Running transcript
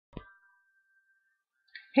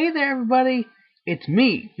Hey there, everybody. It's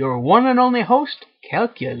me, your one and only host,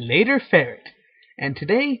 Calculator Ferret. And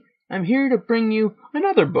today, I'm here to bring you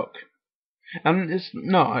another book. Just want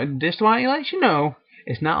to let you know,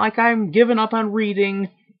 it's not like I'm giving up on reading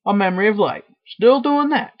A Memory of Light. Still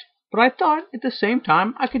doing that. But I thought, at the same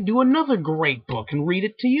time, I could do another great book and read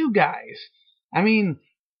it to you guys. And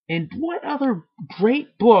what other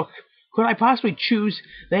great book could I possibly choose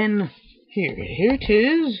than... Here it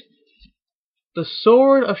is. The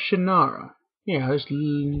Sword of Shannara. Yeah, there's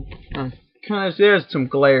some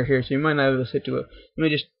glare here, so you might not be able to sit to it. Let me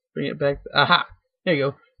just bring it back. Aha! There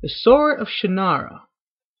you go. The Sword of Shannara.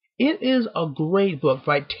 It is a great book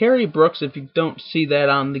by Terry Brooks. If you don't see that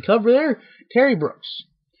on the cover there, Terry Brooks.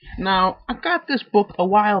 Now, I got this book a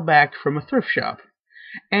while back from a thrift shop,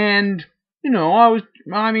 and I had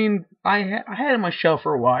it on my shelf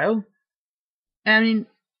for a while. I knew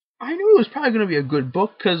it was probably going to be a good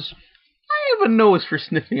book because I have a nose for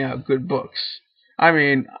sniffing out good books. I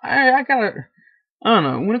don't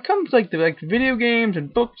know, when it comes to video games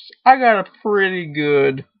and books, I got a pretty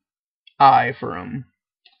good eye for them.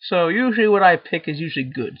 So usually what I pick is usually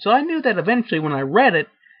good. So I knew that eventually when I read it,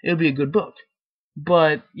 it would be a good book.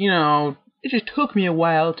 But, it just took me a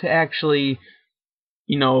while to actually,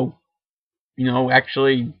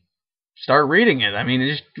 actually start reading it. It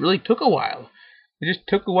just really took a while. It just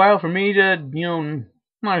took a while for me to,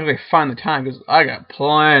 I'm not going to find the time because I got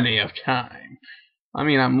plenty of time.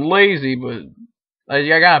 I'm lazy, but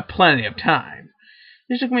I got plenty of time.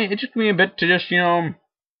 It took me a bit to just find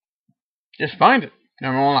it.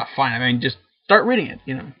 Well, not find it. Just start reading it.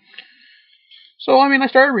 So I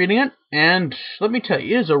started reading it, and let me tell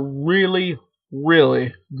you, it is a really,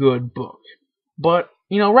 really good book. But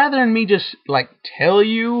rather than me just tell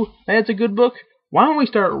you that it's a good book, why don't we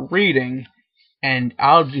start reading? And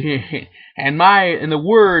the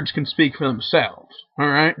words can speak for themselves.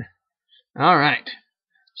 Alright? Alright.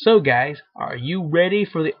 So guys, are you ready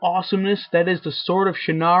for the awesomeness that is the Sword of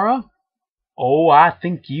Shannara? Oh, I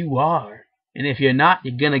think you are. And if you're not,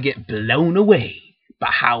 you're gonna get blown away by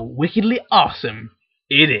how wickedly awesome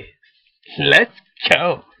it is. Let's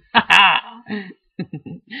go!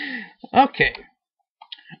 Okay.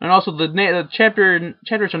 And also, the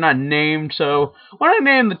chapters are not named, so when I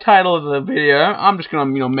name the title of the video, I'm just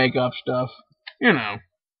gonna, make up stuff. You know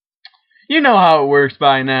how it works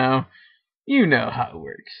by now. You know how it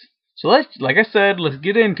works. So like I said, let's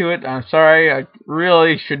get into it. I'm sorry, I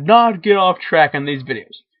really should not get off track on these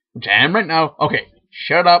videos, which I am right now. Okay,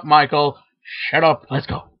 shut up, Michael. Shut up. Let's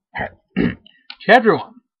go. Chapter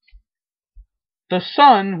 1. The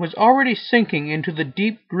sun was already sinking into the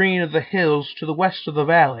deep green of the hills to the west of the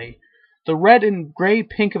valley, the red and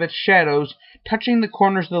gray-pink of its shadows touching the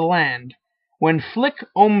corners of the land, when Flick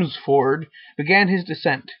Ohmsford began his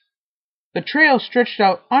descent. The trail stretched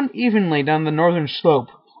out unevenly down the northern slope,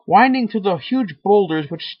 winding through the huge boulders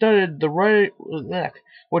which studded the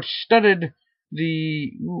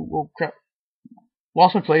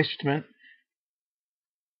lost my place just a minute.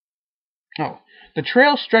 The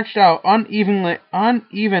trail stretched out unevenly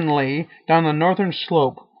down the northern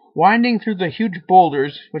slope, winding through the huge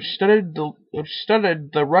boulders which studded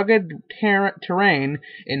the rugged terrain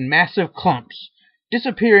in massive clumps,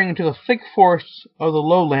 disappearing into the thick forests of the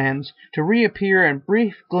lowlands to reappear in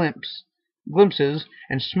brief glimpses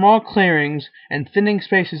and small clearings and thinning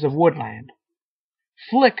spaces of woodland.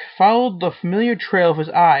 Flick followed the familiar trail of his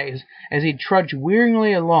eyes as he trudged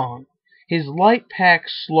wearily along, his light pack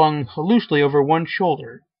slung loosely over one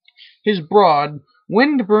shoulder. His broad,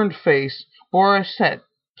 wind-burned face bore a set,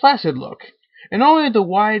 placid look, and only the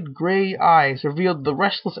wide gray eyes revealed the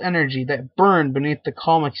restless energy that burned beneath the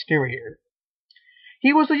calm exterior.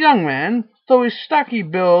 He was a young man, though his stocky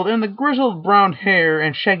build and the grizzled brown hair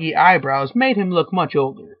and shaggy eyebrows made him look much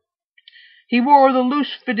older. He wore the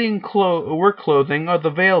loose-fitting work clothing of the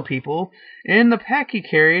Vale people, and in the pack he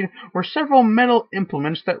carried were several metal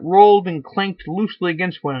implements that rolled and clanked loosely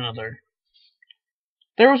against one another.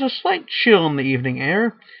 There was a slight chill in the evening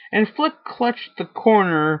air, and Flick clutched the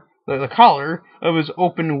collar of his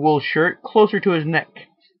open wool shirt closer to his neck.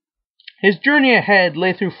 His journey ahead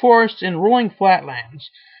lay through forests and rolling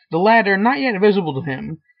flatlands, the latter not yet visible to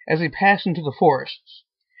him as he passed into the forests.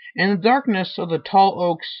 In the darkness of the tall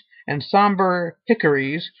oaks and somber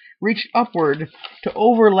hickories reached upward to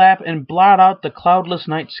overlap and blot out the cloudless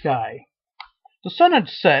night sky. The sun had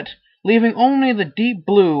set, leaving only the deep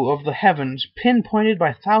blue of the heavens pinpointed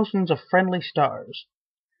by thousands of friendly stars.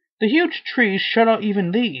 The huge trees shut out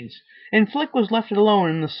even these, and Flick was left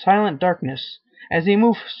alone in the silent darkness as he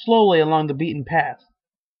moved slowly along the beaten path.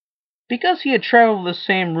 Because he had traveled this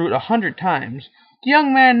same route 100 times, The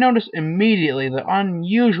young man noticed immediately the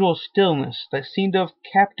unusual stillness that seemed to have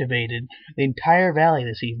captivated the entire valley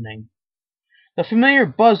this evening. The familiar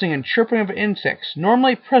buzzing and chirping of insects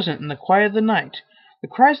normally present in the quiet of the night, the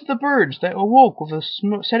cries of the birds that awoke with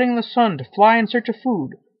the setting of the sun to fly in search of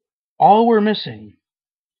food, all were missing.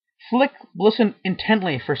 Flick listened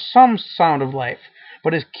intently for some sound of life,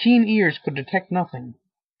 but his keen ears could detect nothing.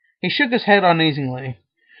 He shook his head uneasily.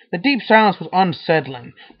 The deep silence was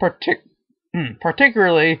unsettling,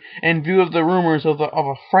 particularly in view of the rumors of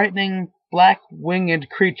a frightening black-winged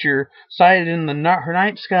creature sighted in the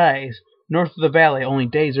night skies north of the valley only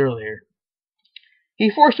days earlier. He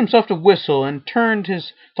forced himself to whistle and turned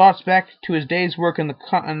his thoughts back to his day's work in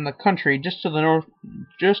the country just to the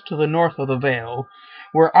north of the vale,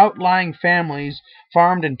 where outlying families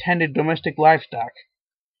farmed and tended domestic livestock.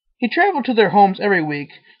 He traveled to their homes every week,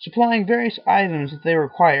 supplying various items that they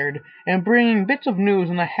required, and bringing bits of news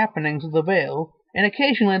on the happenings of the vale, and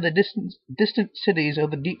occasionally the distant cities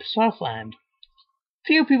of the deep Southland.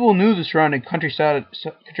 Few people knew the surrounding countryside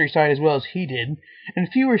as well as he did, and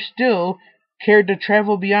fewer still cared to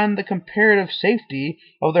travel beyond the comparative safety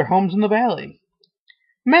of their homes in the valley.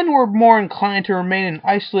 Men were more inclined to remain in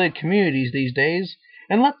isolated communities these days,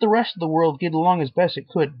 and let the rest of the world get along as best it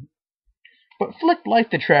could. But Flick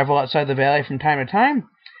liked to travel outside the valley from time to time,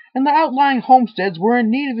 and the outlying homesteads were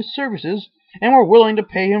in need of his services and were willing to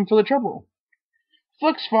pay him for the trouble.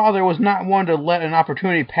 Flick's father was not one to let an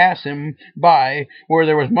opportunity pass him by where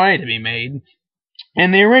there was money to be made,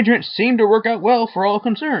 and the arrangement seemed to work out well for all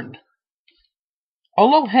concerned. A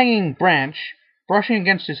low-hanging branch brushing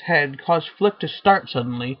against his head caused Flick to start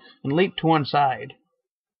suddenly and leap to one side.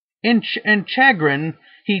 In chagrin,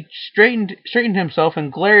 he straightened himself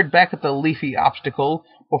and glared back at the leafy obstacle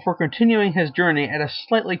before continuing his journey at a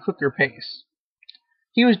slightly quicker pace.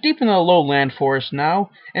 He was deep in the lowland forest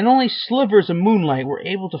now, and only slivers of moonlight were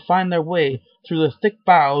able to find their way through the thick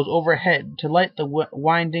boughs overhead to light the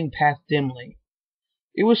winding path dimly.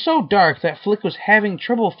 It was so dark that Flick was having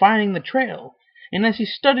trouble finding the trail, and as he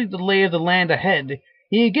studied the lay of the land ahead,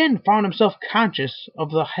 he again found himself conscious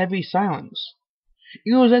of the heavy silence.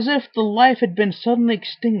 It was as if the life had been suddenly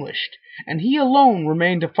extinguished, and he alone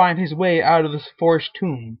remained to find his way out of this forest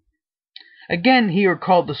tomb. Again he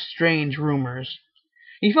recalled the strange rumors.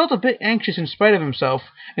 He felt a bit anxious in spite of himself,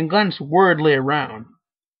 and glanced worriedly around.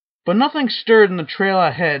 But nothing stirred in the trail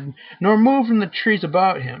ahead, nor moved in the trees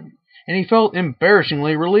about him, and he felt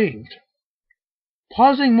embarrassingly relieved.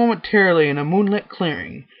 Pausing momentarily in a moonlit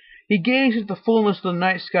clearing, he gazed at the fullness of the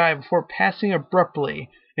night sky before passing abruptly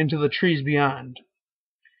into the trees beyond.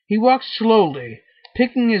 He walked slowly,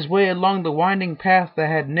 picking his way along the winding path that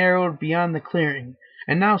had narrowed beyond the clearing,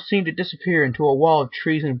 and now seemed to disappear into a wall of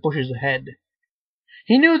trees and bushes ahead.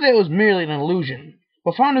 He knew that it was merely an illusion,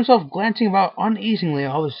 but found himself glancing about uneasily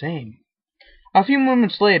all the same. A few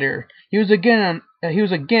moments later, he was again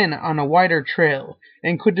on a wider trail,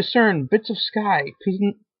 and could discern bits of sky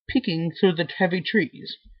peeking through the heavy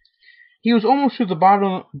trees. He was almost through the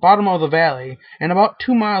bottom of the valley, and about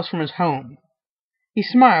 2 miles from his home. He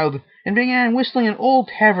smiled, and began whistling an old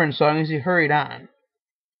tavern song as he hurried on.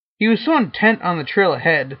 He was so intent on the trail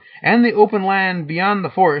ahead, and the open land beyond the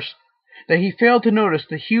forest, that he failed to notice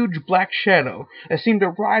the huge black shadow that seemed to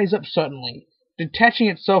rise up suddenly, detaching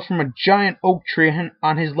itself from a giant oak tree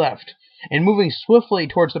on his left, and moving swiftly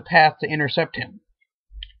towards the path to intercept him.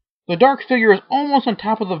 The dark figure was almost on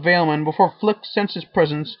top of the valeman before Flick sensed his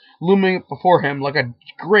presence looming before him like a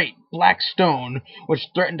great black stone which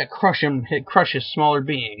threatened to crush his smaller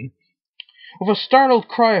being. With a startled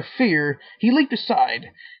cry of fear, he leaped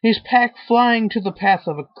aside, his pack flying to the path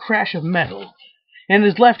of a crash of metal, and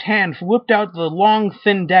his left hand whipped out the long,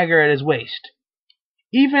 thin dagger at his waist.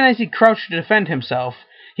 Even as he crouched to defend himself,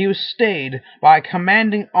 he was stayed by a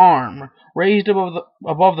commanding arm raised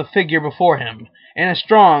above the figure before him, and a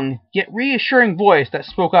strong, yet reassuring voice that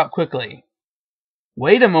spoke out quickly.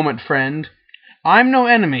 "Wait a moment, friend. I'm no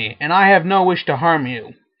enemy, and I have no wish to harm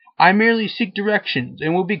you. I merely seek directions,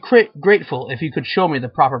 and would be grateful if you could show me the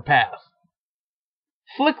proper path."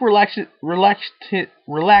 Flick relaxed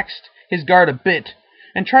his guard a bit,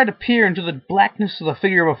 and tried to peer into the blackness of the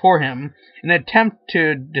figure before him in an attempt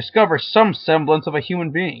to discover some semblance of a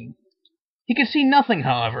human being. He could see nothing,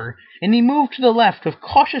 however, and he moved to the left with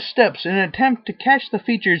cautious steps in an attempt to catch the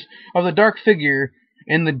features of the dark figure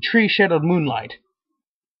in the tree-shadowed moonlight.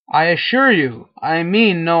 "I assure you, I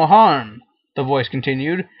mean no harm," the voice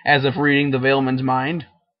continued, as if reading the valeman's mind.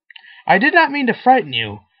 "I did not mean to frighten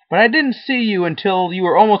you, but I didn't see you until you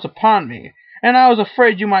were almost upon me, and I was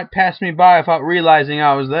afraid you might pass me by without realizing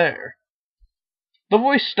I was there." The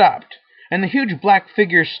voice stopped, and the huge black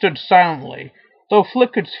figure stood silently, though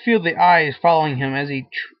Flick could feel the eyes following him as he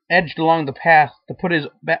edged along the path to put his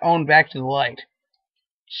own back to the light.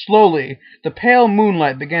 Slowly, the pale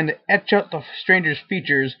moonlight began to etch out the stranger's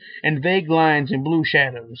features in vague lines and blue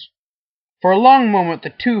shadows. For a long moment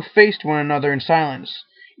the two faced one another in silence,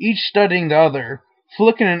 each studying the other,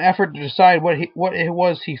 Flick in an effort to decide what it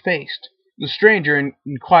was he faced, the stranger in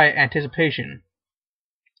quiet anticipation.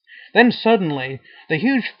 Then suddenly, the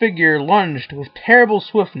huge figure lunged with terrible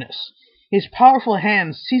swiftness, his powerful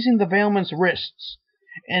hands seizing the Veilman's wrists,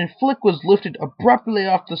 and Flick was lifted abruptly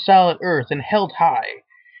off the solid earth and held high,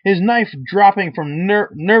 his knife dropping from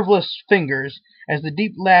nerveless fingers as the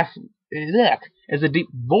deep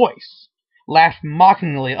voice laughed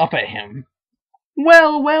mockingly up at him.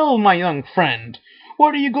 "Well, well, my young friend,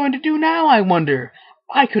 what are you going to do now, I wonder?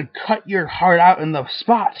 I could cut your heart out in the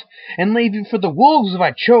spot, and leave you for the wolves if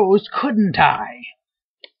I chose, couldn't I?"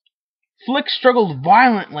 Flick struggled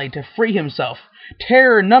violently to free himself,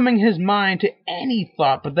 terror numbing his mind to any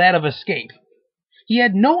thought but that of escape. He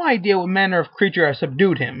had no idea what manner of creature had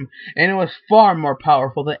subdued him, and it was far more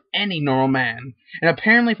powerful than any normal man, and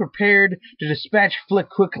apparently prepared to dispatch Flick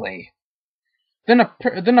quickly.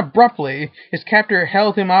 Then abruptly, his captor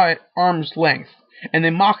held him out at arm's length, and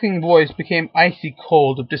the mocking voice became icy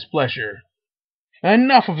cold with displeasure.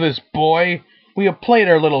 "Enough of this, boy! We have played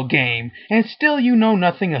our little game, and still you know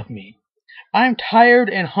nothing of me. I'm tired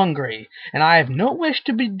and hungry, and I have no wish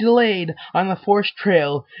to be delayed on the forest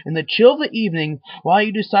trail in the chill of the evening while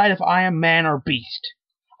you decide if I am man or beast.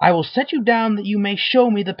 I will set you down that you may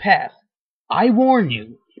show me the path. I warn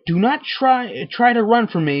you, do not try to run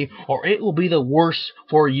from me, or it will be the worse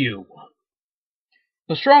for you."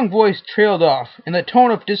 The strong voice trailed off, and the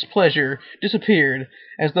tone of displeasure disappeared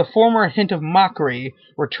as the former hint of mockery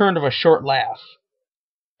returned with a short laugh.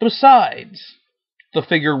 "Besides," the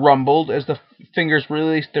figure rumbled as the fingers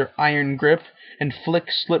released their iron grip and Flick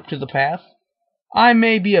slipped to the path, "I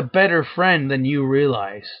may be a better friend than you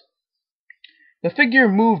realize." The figure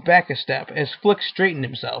moved back a step as Flick straightened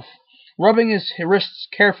himself, rubbing his wrists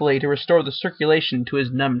carefully to restore the circulation to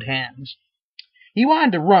his numbed hands. He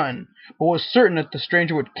wanted to run, but was certain that the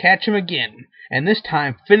stranger would catch him again, and this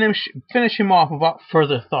time finish him off without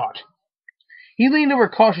further thought. He leaned over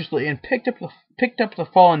cautiously and picked up the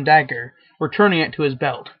fallen dagger, returning it to his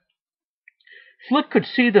belt. Flick could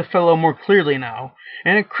see the fellow more clearly now,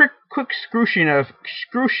 and a quick scrutiny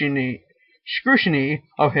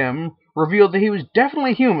of him revealed that he was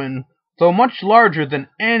definitely human, though much larger than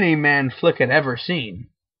any man Flick had ever seen.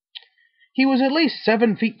 He was at least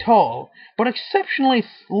 7 feet tall, but exceptionally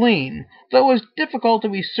lean, though it was difficult to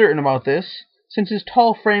be certain about this, since his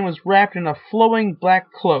tall frame was wrapped in a flowing black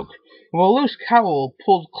cloak, with a loose cowl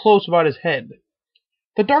pulled close about his head.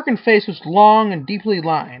 The darkened face was long and deeply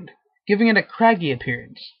lined, giving it a craggy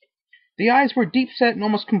appearance. The eyes were deep-set and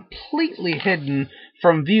almost completely hidden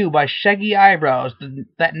from view by shaggy eyebrows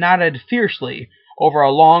that nodded fiercely over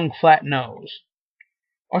a long, flat nose.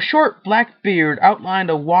 A short black beard outlined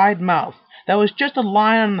a wide mouth that was just a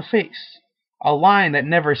line on the face, a line that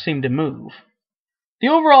never seemed to move. The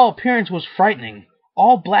overall appearance was frightening,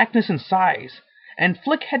 all blackness and size, and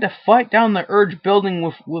Flick had to fight down the urge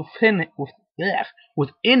building within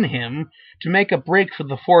him to make a break for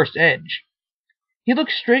the forest edge. He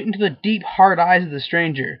looked straight into the deep, hard eyes of the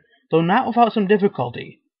stranger, though not without some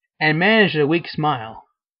difficulty, and managed a weak smile.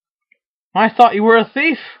 "I thought you were a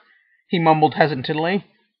thief," he mumbled hesitantly.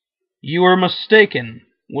 "You were mistaken,"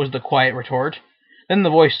 was the quiet retort. Then the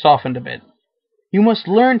voice softened a bit. "You must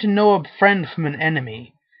learn to know a friend from an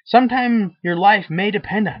enemy. Sometime your life may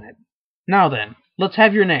depend on it. Now then, let's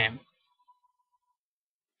have your name."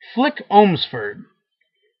 "Flick Ohmsford."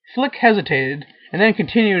 Flick hesitated, and then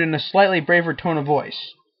continued in a slightly braver tone of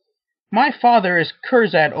voice. "My father is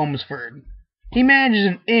Curzad Ohmsford. He manages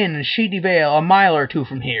an inn in Shady Vale a mile or two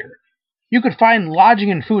from here. You could find lodging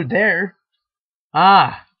and food there."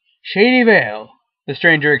 "Ah, Shady Vale," the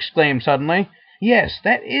stranger exclaimed suddenly. "Yes,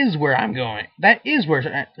 that is where I am going.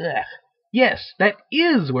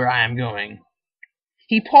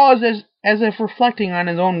 He paused as if reflecting on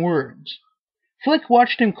his own words. Flick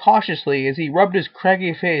watched him cautiously as he rubbed his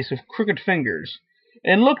craggy face with crooked fingers,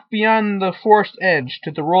 and looked beyond the forest edge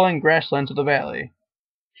to the rolling grasslands of the valley.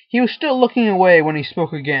 He was still looking away when he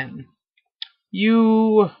spoke again.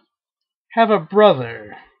 "You have a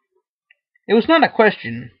brother." It was not a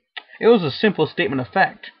question. It was a simple statement of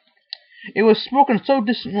fact. It was spoken so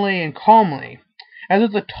distantly and calmly, as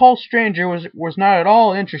if the tall stranger was not at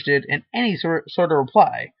all interested in any sort of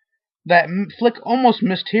reply, that Flick almost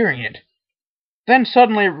missed hearing it. Then,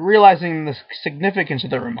 suddenly realizing the significance of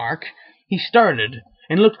the remark, he started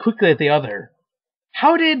and looked quickly at the other.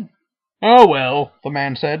 "How did Oh well, the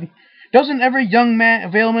man said. Doesn't every young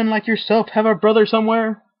Valeman like yourself have a brother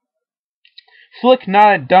somewhere? Flick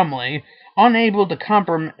nodded dumbly, unable to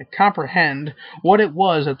comprehend what it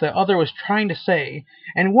was that the other was trying to say,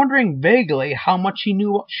 and wondering vaguely how much he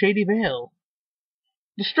knew about Shady Vale.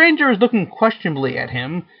 The stranger was looking questionably at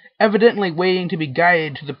him, evidently waiting to be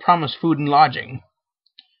guided to the promised food and lodging.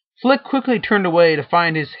 Flick quickly turned away to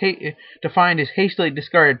find his hastily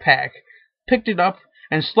discarded pack, picked it up,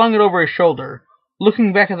 and slung it over his shoulder,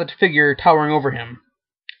 looking back at the figure towering over him.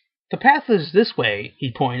 The path is this way,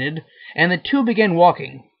 he pointed, and the two began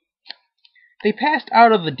walking. They passed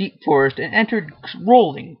out of the deep forest and entered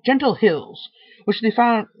rolling, gentle hills, which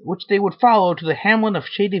they would follow to the hamlet of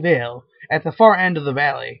Shady Vale at the far end of the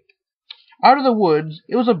valley. Out of the woods,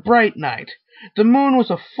 it was a bright night. The moon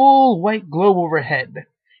was a full white globe overhead,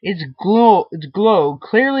 its glow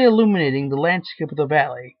clearly illuminating the landscape of the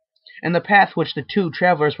valley, and the path which the two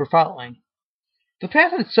travelers were following. The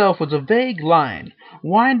path itself was a vague line,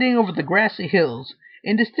 winding over the grassy hills,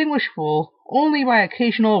 indistinguishable only by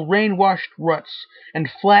occasional rain-washed ruts and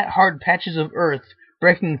flat, hard patches of earth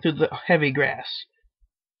breaking through the heavy grass.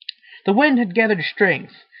 The wind had gathered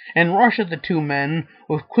strength, and rushed at the two men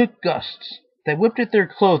with quick gusts that whipped at their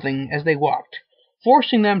clothing as they walked,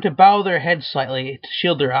 forcing them to bow their heads slightly to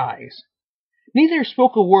shield their eyes. Neither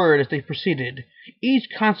spoke a word as they proceeded, each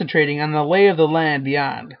concentrating on the lay of the land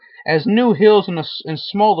beyond, as new hills and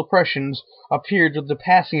small depressions appeared with the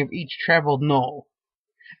passing of each traveled knoll.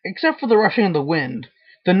 Except for the rushing of the wind,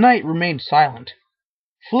 the night remained silent.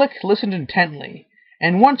 Flick listened intently,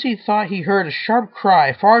 and once he thought he heard a sharp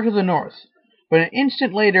cry far to the north, but an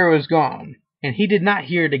instant later it was gone, and he did not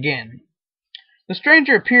hear it again. The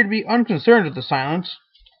stranger appeared to be unconcerned with the silence.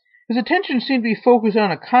 His attention seemed to be focused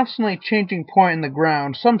on a constantly changing point in the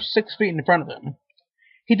ground some 6 feet in front of him.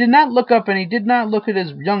 He did not look up, and he did not look at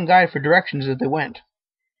his young guide for directions as they went.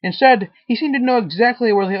 Instead, he seemed to know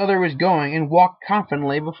exactly where the other was going and walked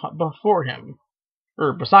confidently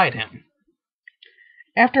beside him.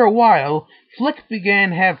 After a while, Flick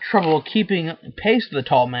began to have trouble keeping pace with the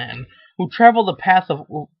tall man, who traveled the path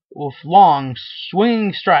with long,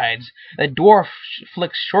 swinging strides that dwarfed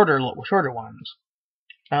Flick's shorter ones.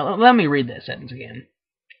 Let me read that sentence again.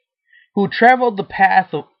 Who traveled the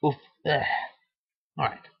path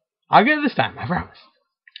Alright, I'll get it this time, I promise.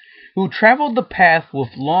 Who traveled the path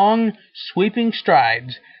with long, sweeping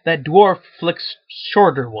strides that dwarfed Flick's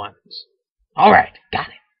shorter ones. Alright, got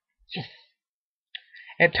it. Yes.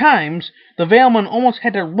 At times, the Valeman almost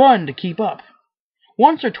had to run to keep up.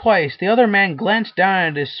 Once or twice, the other man glanced down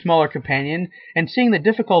at his smaller companion, and seeing the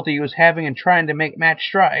difficulty he was having in trying to match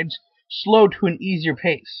strides, slowed to an easier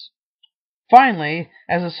pace. Finally,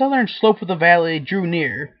 as the southern slope of the valley drew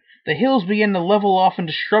near, the hills began to level off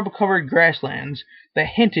into shrub-covered grasslands that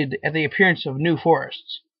hinted at the appearance of new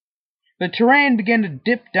forests. The terrain began to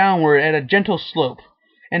dip downward at a gentle slope,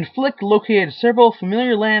 and Flick located several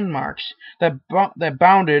familiar landmarks that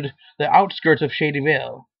bounded the outskirts of Shady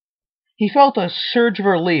Vale. He felt a surge of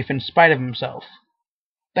relief in spite of himself.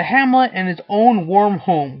 The hamlet and his own warm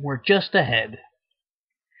home were just ahead.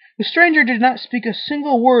 The stranger did not speak a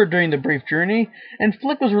single word during the brief journey, and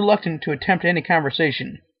Flick was reluctant to attempt any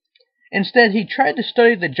conversation. Instead, he tried to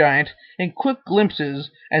study the giant in quick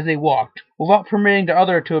glimpses as they walked, without permitting the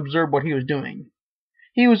other to observe what he was doing.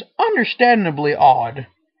 He was understandably awed.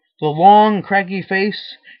 The long, craggy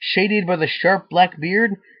face, shaded by the sharp black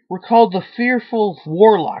beard, recalled the fearful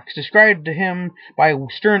warlocks described to him by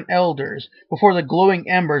stern elders before the glowing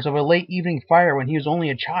embers of a late evening fire when he was only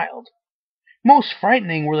a child. Most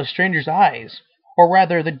frightening were the stranger's eyes, or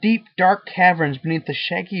rather the deep, dark caverns beneath the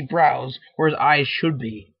shaggy brows where his eyes should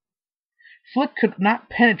be. Flick could not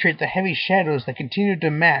penetrate the heavy shadows that continued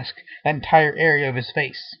to mask that entire area of his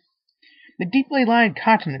face. The deeply lined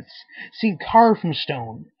countenance seemed carved from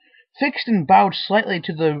stone, fixed and bowed slightly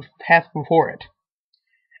to the path before it.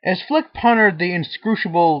 As Flick pondered the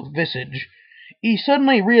inscrutable visage, he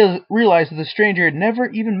suddenly realized that the stranger had never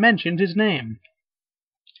even mentioned his name.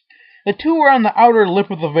 The two were on the outer lip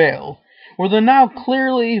of the vale, where the now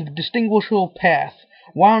clearly distinguishable path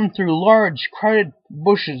wound through large, crowded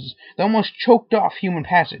bushes that almost choked off human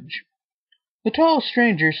passage. The tall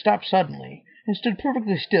stranger stopped suddenly, and stood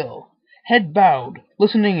perfectly still, head bowed,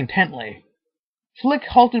 listening intently. Flick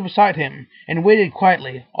halted beside him, and waited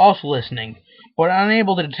quietly, also listening, but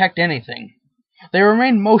unable to detect anything. They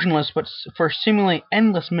remained motionless for seemingly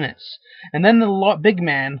endless minutes, and then the big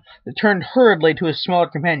man turned hurriedly to his smaller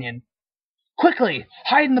companion. "Quickly!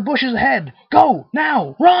 Hide in the bushes ahead! Go!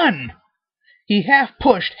 Now! Run!" He half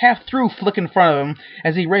pushed, half threw Flick in front of him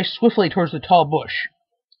as he raced swiftly towards the tall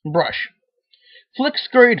brush. Flick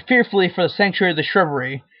scurried fearfully for the sanctuary of the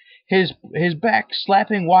shrubbery, his back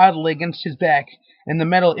slapping wildly against his back and the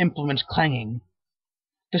metal implements clanging.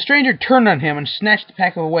 The stranger turned on him and snatched the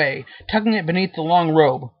pack away, tucking it beneath the long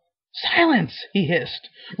robe. "Silence!" he hissed.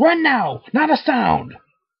 "Run now! Not a sound!"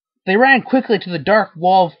 They ran quickly to the dark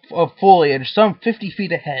wall of foliage some 50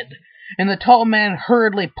 feet ahead, and the tall man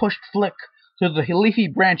hurriedly pushed Flick through the leafy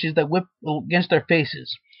branches that whipped against their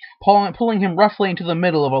faces, pulling him roughly into the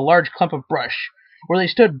middle of a large clump of brush, where they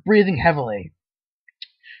stood breathing heavily.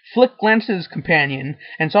 Flick glanced at his companion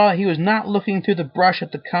and saw that he was not looking through the brush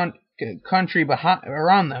at the country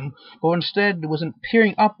around them, but instead was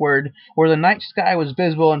peering upward where the night sky was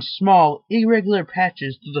visible in small, irregular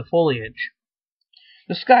patches through the foliage.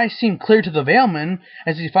 The sky seemed clear to the Veilman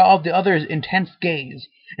as he followed the other's intense gaze,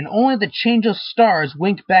 and only the changeless stars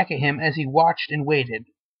winked back at him as he watched and waited.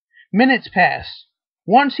 Minutes passed.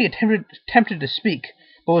 Once he attempted to speak,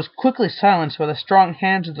 but was quickly silenced by the strong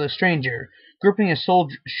hands of the stranger, gripping his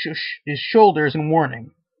shoulders in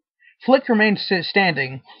warning. Flick remained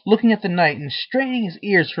standing, looking at the night and straining his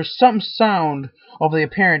ears for some sound of the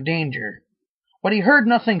apparent danger. But he heard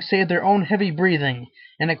nothing save their own heavy breathing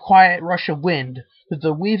and a quiet rush of wind through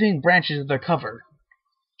the weaving branches of their cover.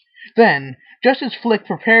 Then, just as Flick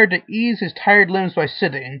prepared to ease his tired limbs by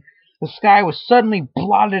sitting, the sky was suddenly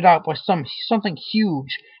blotted out by something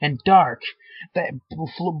huge and dark that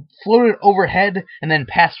floated overhead and then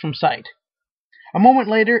passed from sight. A moment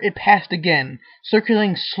later it passed again,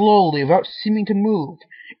 circling slowly without seeming to move,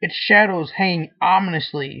 its shadows hanging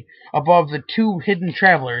ominously above the two hidden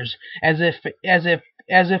travelers, as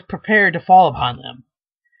if prepared to fall upon them.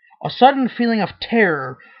 A sudden feeling of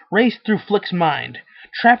terror raced through Flick's mind,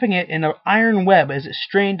 trapping it in an iron web as it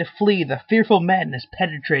strained to flee the fearful madness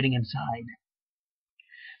penetrating inside.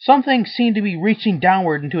 Something seemed to be reaching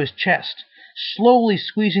downward into his chest, slowly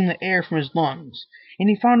squeezing the air from his lungs, and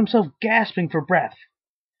he found himself gasping for breath.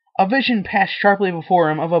 A vision passed sharply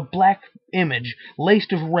before him of a black image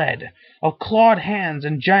laced with red, of clawed hands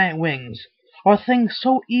and giant wings, of a thing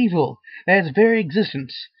so evil that its very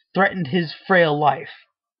existence threatened his frail life.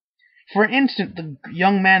 For an instant the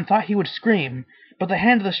young man thought he would scream, but the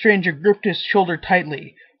hand of the stranger gripped his shoulder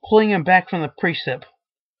tightly, pulling him back from the precipice.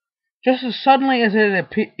 Just as suddenly as it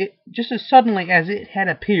had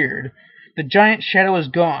appeared, the giant shadow was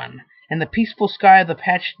gone, and the peaceful sky of the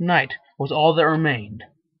patched night was all that remained.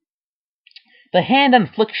 The hand on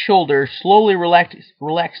Flick's shoulder slowly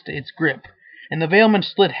relaxed its grip, and the Veilman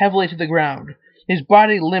slid heavily to the ground, his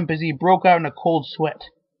body limp as he broke out in a cold sweat.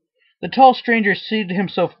 The tall stranger seated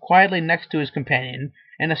himself quietly next to his companion,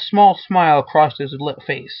 and a small smile crossed his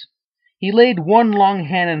face. He laid one long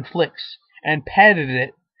hand in Flick's, and patted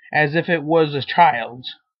it as if it was a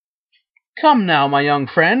child's. "Come now, my young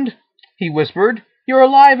friend," he whispered. "You're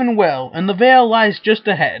alive and well, and the Veil lies just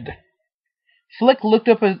ahead." Flick looked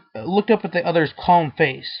up at the other's calm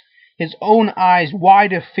face, his own eyes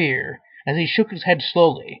wide with fear, as he shook his head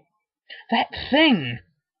slowly. "That thing!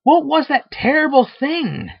 What was that terrible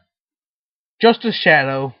thing?" "Just a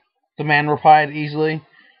shadow," the man replied easily.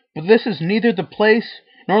 "But this is neither the place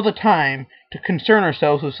nor the time to concern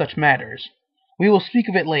ourselves with such matters. We will speak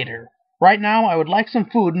of it later. Right now I would like some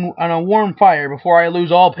food and a warm fire before I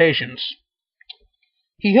lose all patience."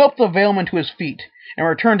 He helped the Veilman to his feet and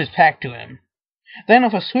returned his pack to him. Then,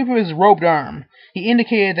 with a sweep of his robed arm, he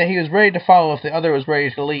indicated that he was ready to follow if the other was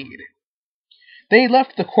ready to lead. They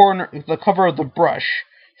left the cover of the brush,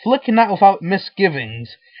 Flick not without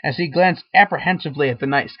misgivings, as he glanced apprehensively at the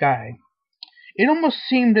night sky. It almost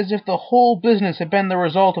seemed as if the whole business had been the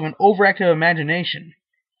result of an overactive imagination.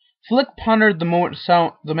 Flick pondered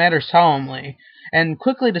the matter solemnly, and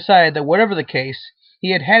quickly decided that whatever the case,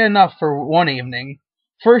 he had had enough for one evening.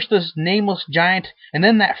 First this nameless giant, and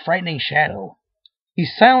then that frightening shadow. He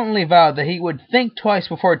silently vowed that he would think twice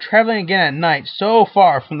before traveling again at night so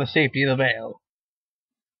far from the safety of the Veil.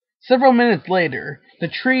 Several minutes later, the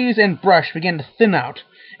trees and brush began to thin out,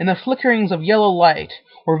 and the flickerings of yellow light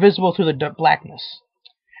were visible through the blackness.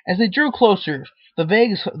 As they drew closer, the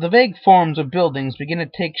vague forms of buildings began to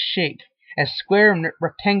take shape as square and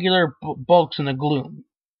rectangular bulks in the gloom.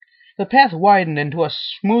 The path widened into a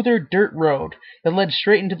smoother dirt road that led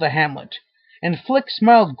straight into the hamlet, and Flick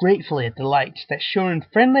smiled gratefully at the lights that shone in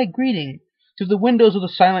friendly greeting through the windows of the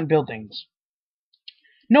silent buildings.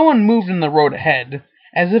 No one moved in the road ahead,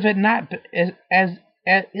 as if it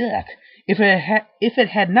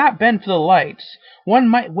had not been for the lights. One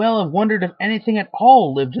might well have wondered if anything at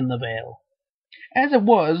all lived in the Veil. As it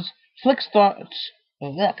was, Flick's thoughts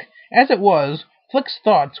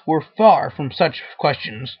were far from such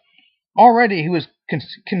questions. Already he was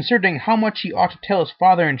considering how much he ought to tell his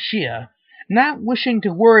father and Shia. not wishing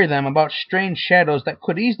to worry them about strange shadows that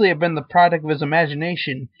could easily have been the product of his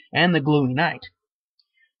imagination and the gloomy night.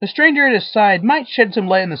 The stranger at his side might shed some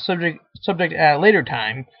light on the subject at a later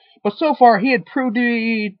time, but so far he had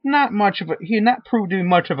not proved to be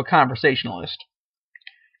much of a conversationalist.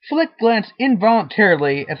 Flick glanced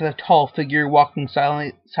involuntarily at the tall figure walking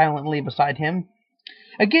silently beside him.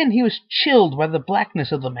 Again he was chilled by the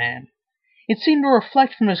blackness of the man. It seemed to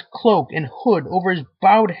reflect from his cloak and hood over his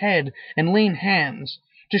bowed head and lean hands,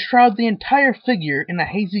 to shroud the entire figure in a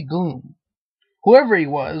hazy gloom. Whoever he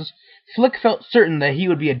was, Flick felt certain that he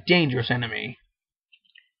would be a dangerous enemy.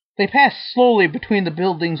 They passed slowly between the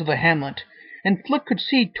buildings of the hamlet, and Flick could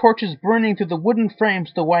see torches burning through the wooden frames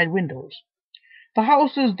of the wide windows. The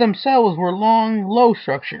houses themselves were long, low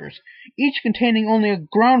structures, each containing only a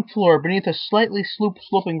ground floor beneath a slightly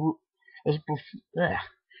sloping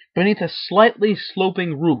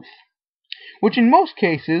roof, which in most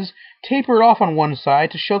cases tapered off on one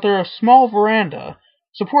side to shelter a small veranda,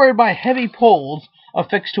 supported by heavy poles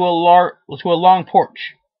affixed to a long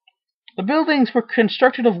porch. The buildings were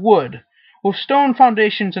constructed of wood, with stone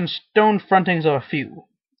foundations and stone frontings of a few.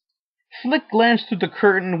 Flick glanced through the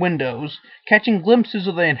curtained windows, catching glimpses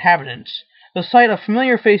of the inhabitants, the sight of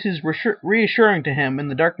familiar faces reassuring to him in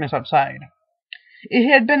the darkness outside.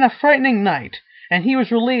 It had been a frightening night, and he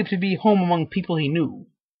was relieved to be home among people he knew.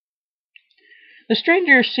 The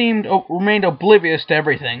stranger remained oblivious to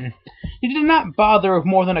everything. He did not bother with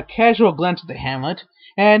more than a casual glance at the hamlet,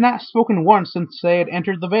 and had not spoken once since they had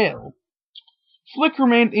entered the vale. Flick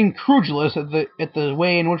remained incredulous at the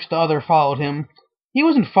way in which the other followed him. He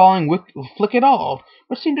wasn't following Flick at all,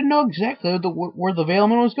 but seemed to know exactly where the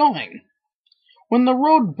Valeman was going. When the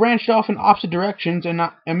road branched off in opposite directions and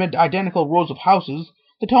amid identical rows of houses,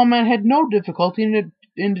 the tall man had no difficulty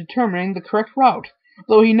in determining the correct route,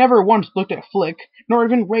 though he never once looked at Flick, nor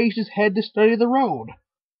even raised his head to study the road.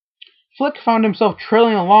 Flick found himself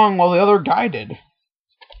trailing along while the other guided.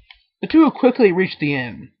 The two quickly reached the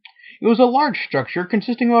inn. It was a large structure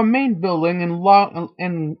consisting of a main building and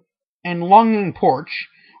longing porch,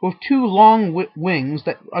 with two long wings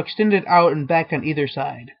that extended out and back on either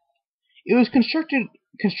side. It was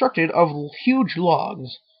constructed of huge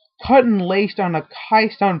logs, cut and laced on a high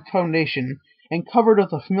stone foundation, and covered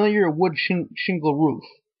with a familiar wood shingle roof.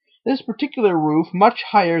 This particular roof much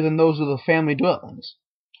higher than those of the family dwellings.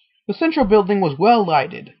 The central building was well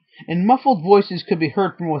lighted, and muffled voices could be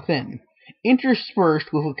heard from within,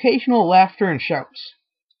 interspersed with occasional laughter and shouts.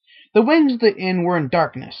 The wings of the inn were in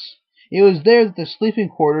darkness. It was there that the sleeping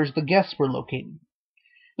quarters of the guests were located.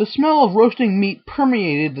 The smell of roasting meat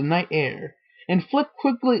permeated the night air, and Flick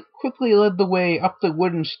quickly led the way up the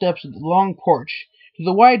wooden steps of the long porch to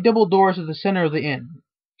the wide double doors at the center of the inn.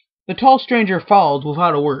 The tall stranger followed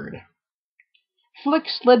without a word. Flick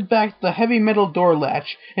slid back the heavy metal door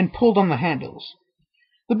latch and pulled on the handles.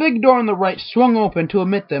 The big door on the right swung open to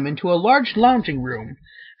admit them into a large lounging room,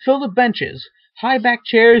 filled with benches, high-backed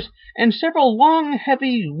chairs, and several long,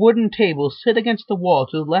 heavy wooden tables set against the wall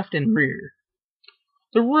to the left and rear.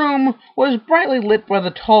 The room was brightly lit by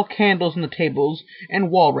the tall candles on the tables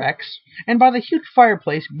and wall racks, and by the huge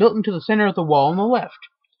fireplace built into the center of the wall on the left.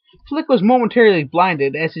 Flick was momentarily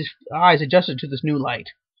blinded as his eyes adjusted to this new light.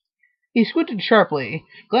 He squinted sharply,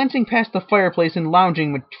 glancing past the fireplace and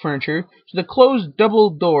lounging furniture to the closed double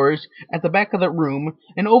doors at the back of the room,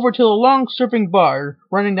 and over to the long serving bar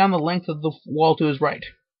running down the length of the wall to his right.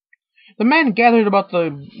 The men gathered about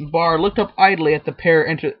the bar looked up idly at the pair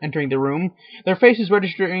entering the room, their faces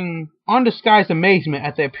registering undisguised amazement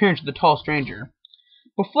at the appearance of the tall stranger.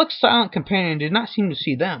 But Flick's silent companion did not seem to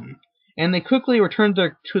see them, and they quickly returned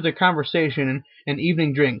to their conversation and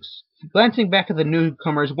evening drinks, glancing back at the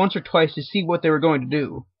newcomers once or twice to see what they were going to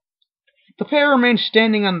do. The pair remained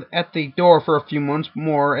standing at the door for a few moments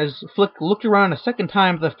more as Flick looked around a second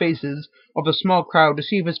time at the faces of the small crowd to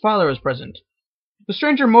see if his father was present. The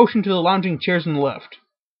stranger motioned to the lounging chairs on the left.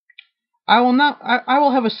 I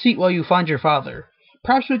will have a seat while you find your father.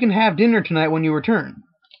 Perhaps we can have dinner tonight when you return.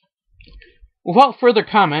 Without further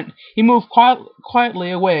comment, he moved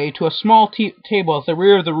quietly away to a small table at the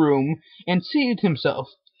rear of the room and seated himself,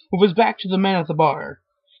 with his back to the men at the bar,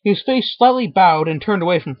 his face slightly bowed and turned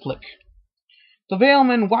away from Flick. The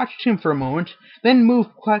Valeman watched him for a moment, then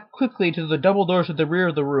moved quickly to the double doors at the rear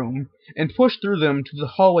of the room, and pushed through them to the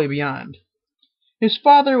hallway beyond. His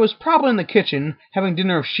father was probably in the kitchen, having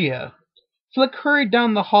dinner with Shia. Flick hurried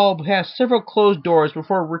down the hall past several closed doors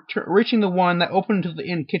before reaching the one that opened to the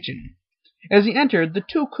inn kitchen. As he entered, the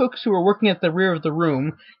two cooks who were working at the rear of the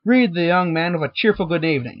room greeted the young man with a cheerful good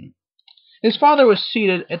evening. His father was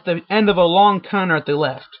seated at the end of a long counter at the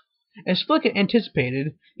left. As Flick had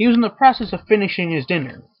anticipated, he was in the process of finishing his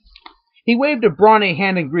dinner. He waved a brawny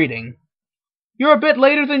hand in greeting. "You're a bit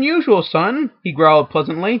later than usual, son," he growled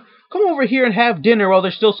pleasantly. "Come over here and have dinner while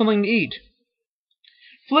there's still something to eat."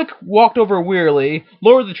 Flick walked over wearily,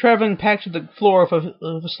 lowered the traveling pack to the floor with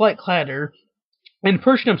a slight clatter, and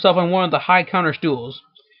perched himself on one of the high counter stools.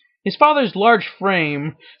 His father's large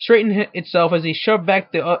frame straightened itself as he shoved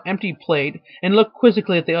back the empty plate and looked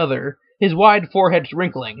quizzically at the other, his wide forehead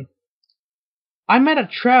wrinkling. "I met a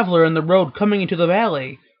traveler on the road coming into the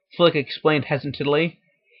valley," Flick explained hesitantly.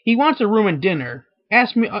 "He wants a room and dinner.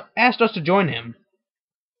 Asked us to join him."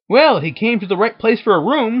 "Well, he came to the right place for a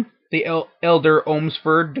room," the elder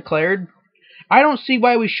Ohmsford declared. "I don't see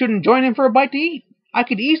why we shouldn't join him for a bite to eat. I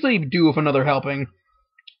could easily do with another helping."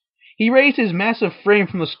 He raised his massive frame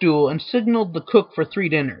from the stool and signaled the cook for 3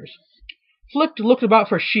 dinners. Flick looked about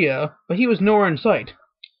for Shia, but he was nowhere in sight.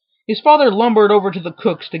 His father lumbered over to the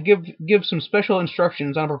cook's to give some special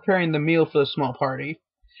instructions on preparing the meal for the small party,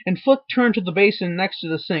 and Flick turned to the basin next to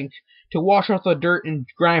the sink to wash off the dirt and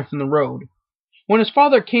grime from the road. When his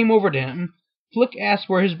father came over to him, Flick asked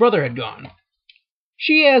where his brother had gone.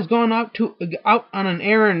 "Shia has gone out on an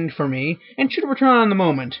errand for me, and should return on the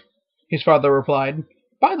moment," his father replied.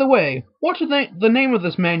 "By the way, what's the name of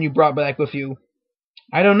this man you brought back with you?"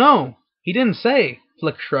 "I don't know. He didn't say,"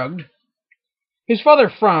 Flick shrugged. His father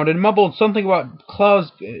frowned and mumbled something about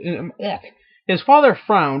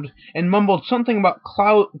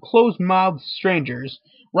closed-mouthed strangers,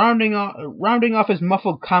 rounding off his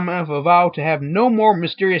muffled comment of a vow to have no more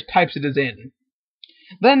mysterious types at his inn.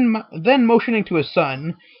 Then motioning to his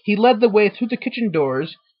son, he led the way through the kitchen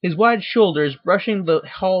doors, his wide shoulders brushing the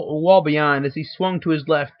wall beyond as he swung to his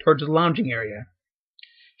left towards the lounging area.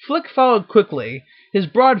 Flick followed quickly, his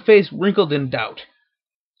broad face wrinkled in doubt.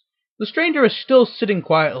 The stranger was still sitting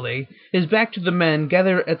quietly, his back to the men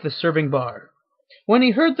gathered at the serving bar. When he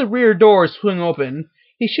heard the rear door swing open,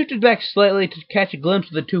 he shifted back slightly to catch a glimpse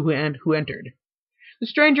of the 2 who entered. The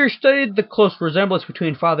stranger studied the close resemblance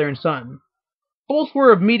between father and son. Both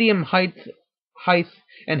were of medium height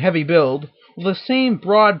and heavy build, with the same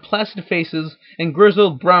broad, placid faces and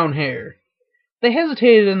grizzled brown hair. They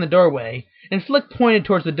hesitated in the doorway, and Flick pointed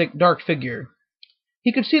towards the dark figure.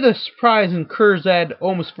 He could see the surprise in Curzad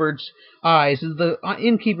Ohmsford's eyes as the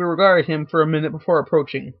innkeeper regarded him for a minute before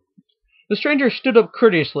approaching. The stranger stood up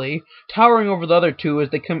courteously, towering over the other 2 as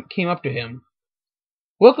they came up to him.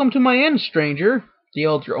 "Welcome to my inn, stranger," the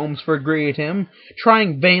elder Ohmsford greeted him,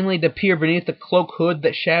 trying vainly to peer beneath the cloak hood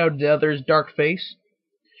that shadowed the other's dark face.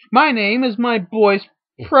 "My name, as my boys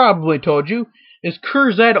probably told you, is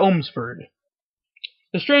Curzad Ohmsford."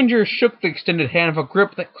 The stranger shook the extended hand with a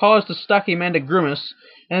grip that caused the stocky man to grimace,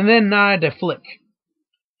 and then nodded to Flick.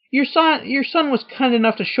 Your son was kind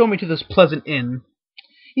enough to show me to this pleasant inn."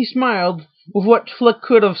 He smiled, with what Flick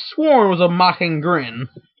could have sworn was a mocking grin.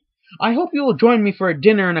 "I hope you will join me for a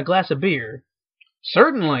dinner and a glass of beer."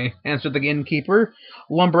 "Certainly," answered the innkeeper,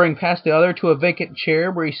 lumbering past the other to a vacant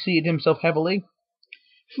chair where he seated himself heavily.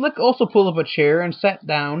 Flick also pulled up a chair and sat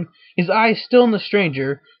down, his eyes still on the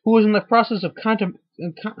stranger, who was in the process of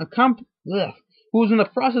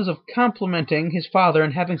complimenting his father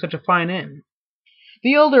on having such a fine inn.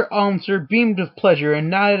 The elder Ohmsford beamed with pleasure and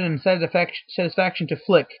nodded in satisfaction to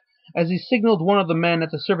Flick as he signaled one of the men at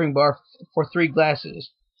the serving bar for 3 glasses.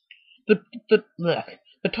 The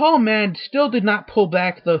tall man still did not pull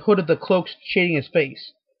back the hood of the cloak shading his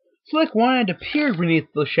face. Flick wanted to peer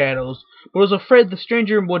beneath the shadows, but was afraid the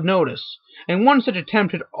stranger would notice, and one such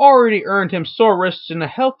attempt had already earned him sore wrists and a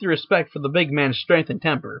healthy respect for the big man's strength and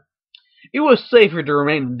temper. It was safer to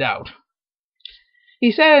remain in doubt.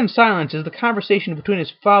 He sat in silence as the conversation between his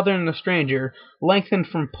father and the stranger lengthened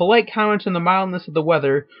from polite comments on the mildness of the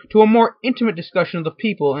weather to a more intimate discussion of the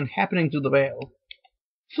people and happenings of the vale.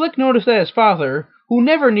 Flick noticed that his father, who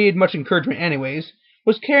never needed much encouragement anyways,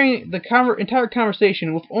 was carrying the entire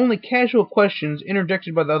conversation with only casual questions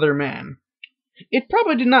interjected by the other man. It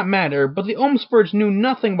probably did not matter, but the Ohmsfords knew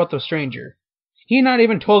nothing about the stranger. He had not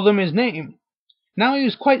even told them his name. Now he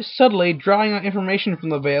was quite subtly drawing out information from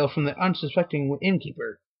the vale from the unsuspecting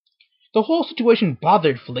innkeeper. The whole situation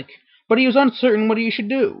bothered Flick, but he was uncertain what he should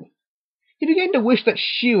do. He began to wish that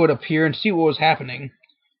she would appear and see what was happening,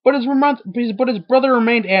 but his brother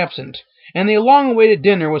remained absent, and the long-awaited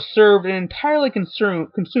dinner was served and entirely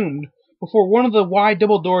consumed before one of the wide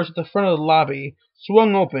double doors at the front of the lobby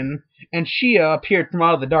swung open, and Shia appeared from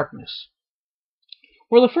out of the darkness.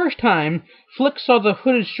 For the first time, Flick saw the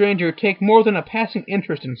hooded stranger take more than a passing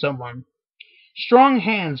interest in someone. Strong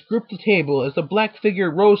hands gripped the table as the black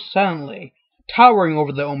figure rose silently, towering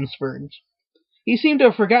over the Ohmsfords. He seemed to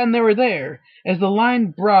have forgotten they were there, as the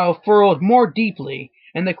lined brow furrowed more deeply,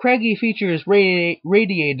 and the craggy features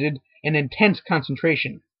radiated an intense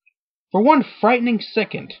concentration. For one frightening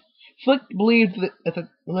second, Flick believed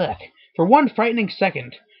For one frightening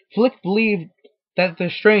second, Flick believed that the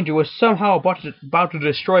stranger was somehow about to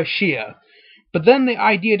destroy Shia, but then the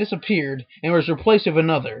idea disappeared and was replaced with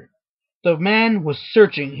another. The man was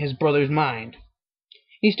searching his brother's mind.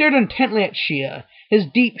 He stared intently at Shia, his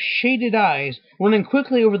deep, shaded eyes running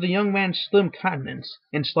quickly over the young man's slim countenance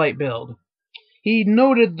and slight build. He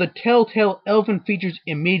noted the telltale elven features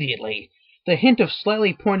immediately, the hint of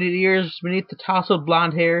slightly pointed ears beneath the tousled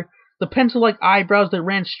blonde hair, the pencil-like eyebrows that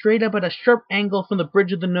ran straight up at a sharp angle from the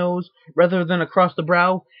bridge of the nose rather than across the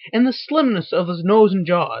brow, and the slimness of his nose and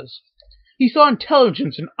jaws. He saw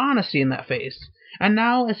intelligence and honesty in that face, and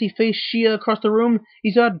now, as he faced Shia across the room,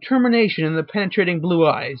 he saw determination in the penetrating blue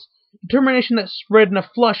eyes, determination that spread in a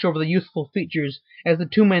flush over the youthful features as the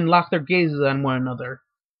two men locked their gazes on one another.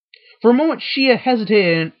 For a moment Shia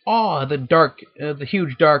hesitated in awe at the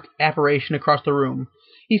huge dark apparition across the room.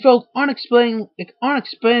 He felt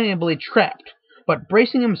unexplainably trapped, but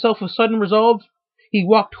bracing himself with sudden resolve, he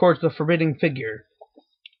walked towards the forbidding figure.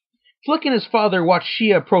 Flick and his father watched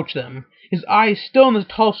Shia approach them, his eyes still on the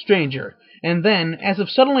tall stranger, and then, as if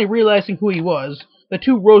suddenly realizing who he was, the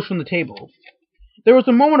two rose from the table. There was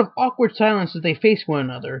a moment of awkward silence as they faced one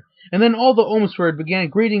another, and then all the Olmsford began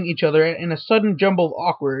greeting each other in a sudden jumble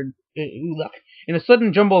of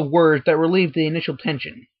words that relieved the initial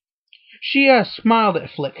tension. Shia smiled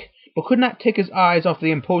at Flick, but could not take his eyes off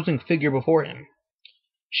the imposing figure before him.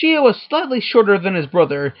 Shia was slightly shorter than his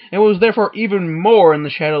brother, and was therefore even more in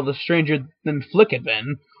the shadow of the stranger than Flick had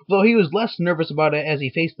been, though he was less nervous about it as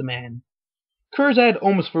he faced the man. Curzad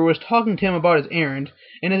Olmsford was talking to him about his errand,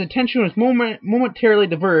 and his attention was momentarily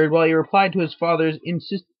diverted while he replied to his father's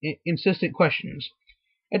insistent questions.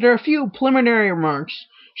 After a few preliminary remarks,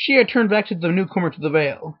 Shia turned back to the newcomer to the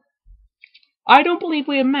Vale. "I don't believe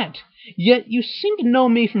we have met, yet you seem to know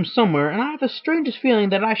me from somewhere, and I have the strangest feeling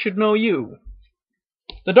that I should know you."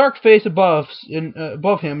 The dark face above him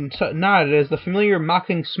nodded as the familiar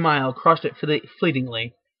mocking smile crossed it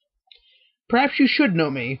fleetingly. "Perhaps you should know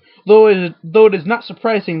me, though it is not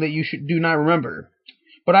surprising that you do not remember.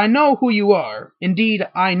 But I know who you are. Indeed,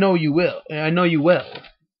 I know you well.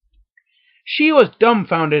 She was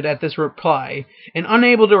dumbfounded at this reply, and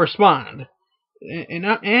unable to respond,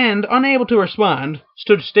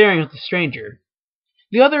 stood staring at the stranger.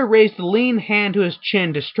 The other raised a lean hand to his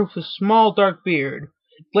chin to stroke his small dark beard,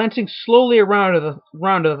 glancing slowly around at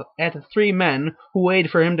the three men who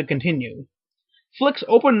waited for him to continue. Flick's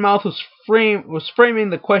open mouth was framing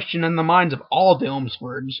the question in the minds of all the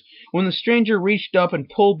Olmsfords, when the stranger reached up and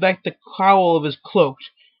pulled back the cowl of his cloak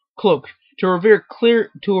to reveal clearly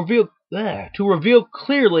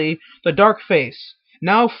the dark face,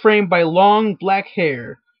 now framed by long black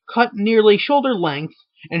hair, cut nearly shoulder length,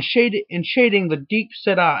 and shading the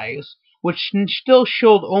deep-set eyes, which still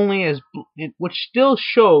showed only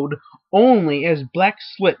as black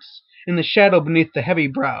slits in the shadow beneath the heavy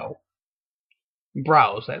brows,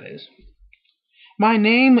 that is. "My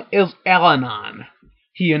name is Allanon,"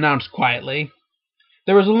 he announced quietly.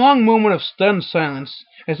 There was a long moment of stunned silence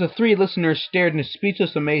as the three listeners stared in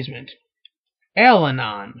speechless amazement.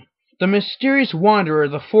 Allanon, the mysterious wanderer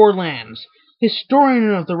of the Four Lands,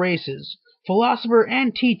 historian of the races, philosopher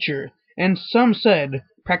and teacher, and some said,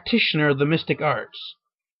 practitioner of the mystic arts.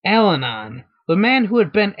 Allanon, the man who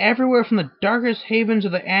had been everywhere from the darkest havens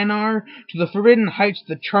of the Anar to the forbidden heights of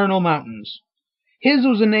the Charnel Mountains. His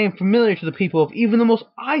was a name familiar to the people of even the most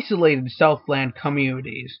isolated Southland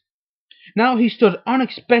communities. Now he stood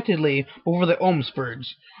unexpectedly before the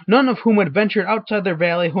Olmsfords, none of whom had ventured outside their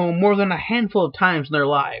valley home more than a handful of times in their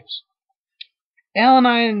lives.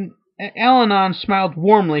 Allanon smiled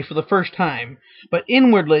warmly for the first time, but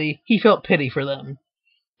inwardly he felt pity for them.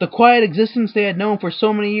 The quiet existence they had known for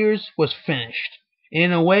so many years was finished, and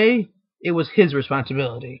in a way it was his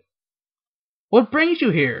responsibility. "What brings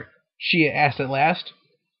you here?" Shia asked at last.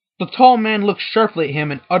 The tall man looked sharply at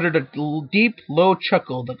him and uttered a deep, low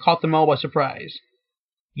chuckle that caught them all by surprise.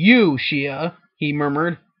 "You, Shia," he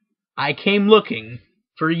murmured. "I came looking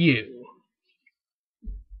for you."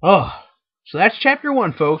 Oh, so that's chapter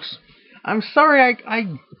 1, folks. I'm sorry,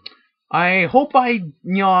 I hope I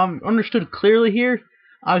understood clearly here.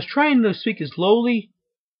 I was trying to speak as slowly.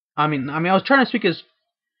 I was trying to speak as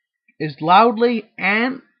loudly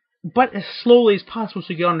but as slowly as possible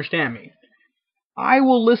so you can understand me. I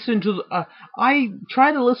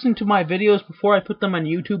try to listen to my videos before I put them on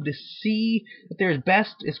YouTube to see if they're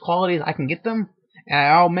as quality as I can get them, and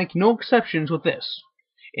I'll make no exceptions with this.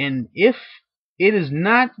 And if it is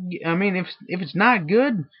not. I mean, if it's not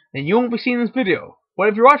good, then you won't be seeing this video. But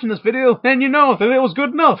if you're watching this video, then you know that it was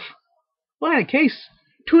good enough. Well, in any case,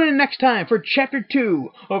 tune in next time for Chapter 2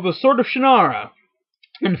 of the Sword of Shannara,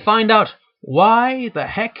 and find out why the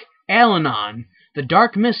heck Allanon, the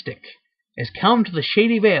Dark Mystic, has come to the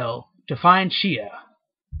Shady Vale to find Shia.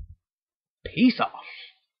 Peace off.